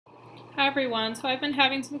Hi everyone, so I've been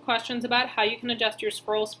having some questions about how you can adjust your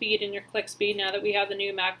scroll speed and your click speed now that we have the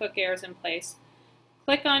new MacBook Airs in place.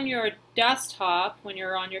 Click on your desktop when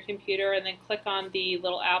you're on your computer and then click on the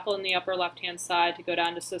little apple in the upper left hand side to go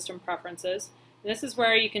down to System Preferences. And this is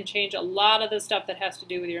where you can change a lot of the stuff that has to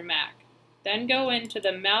do with your Mac. Then go into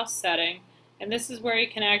the mouse setting, and this is where you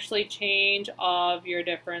can actually change all of your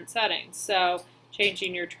different settings. So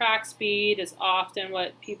changing your track speed is often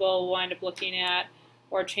what people wind up looking at,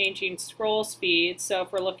 or changing scroll speed. So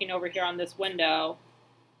if we're looking over here on this window,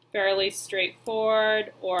 fairly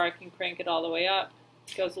straightforward, or I can crank it all the way up.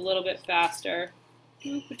 It goes a little bit faster.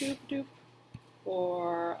 Doop, doop, doop.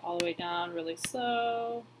 Or all the way down really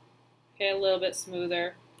slow. Okay, a little bit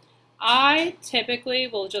smoother. I typically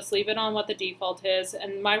will just leave it on what the default is,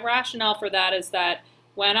 and my rationale for that is that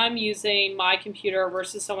when I'm using my computer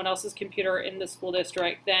versus someone else's computer in the school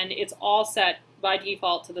district, then it's all set by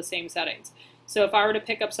default to the same settings. So if I were to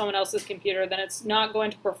pick up someone else's computer, then it's not going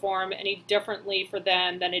to perform any differently for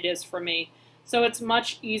them than it is for me. So it's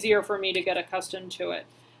much easier for me to get accustomed to it.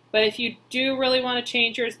 But if you do really want to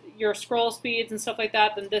change your scroll speeds and stuff like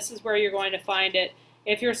that, then this is where you're going to find it.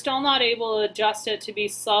 If you're still not able to adjust it to be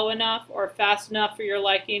slow enough or fast enough for your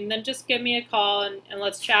liking, then just give me a call and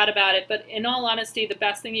let's chat about it. But in all honesty, the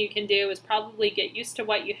best thing you can do is probably get used to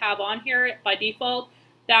what you have on here by default.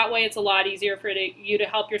 That way it's a lot easier for you to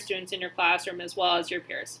help your students in your classroom as well as your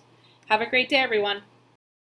peers. Have a great day, everyone.